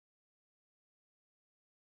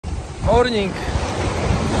Morning.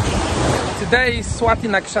 Today is Swati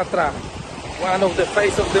Nakshatra, one of the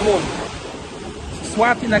phases of the moon.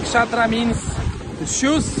 Swati Nakshatra means the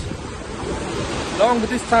shoes, long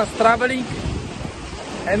distance traveling,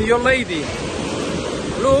 and your lady.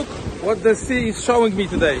 Look what the sea is showing me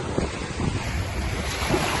today.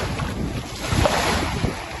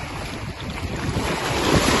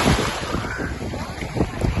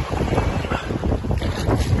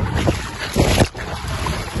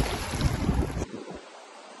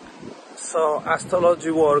 So astrology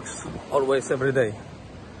works always, every day.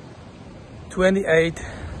 28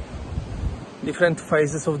 different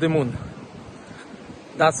phases of the moon.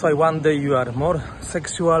 That's why one day you are more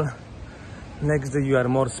sexual, next day you are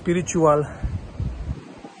more spiritual,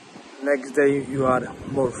 next day you are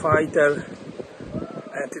more fighter,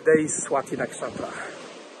 and today is Swati Nakshatra.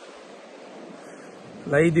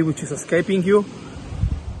 Lady which is escaping you,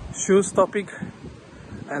 shoes topic,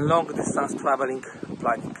 and long distance traveling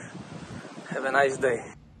planning. Have a nice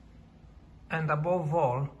day. And above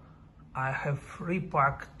all, I have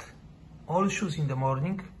repacked all shoes in the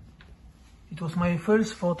morning. It was my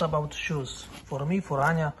first thought about shoes. For me, for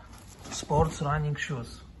Anya, sports running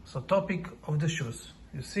shoes. So topic of the shoes.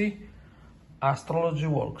 You see, astrology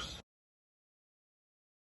works.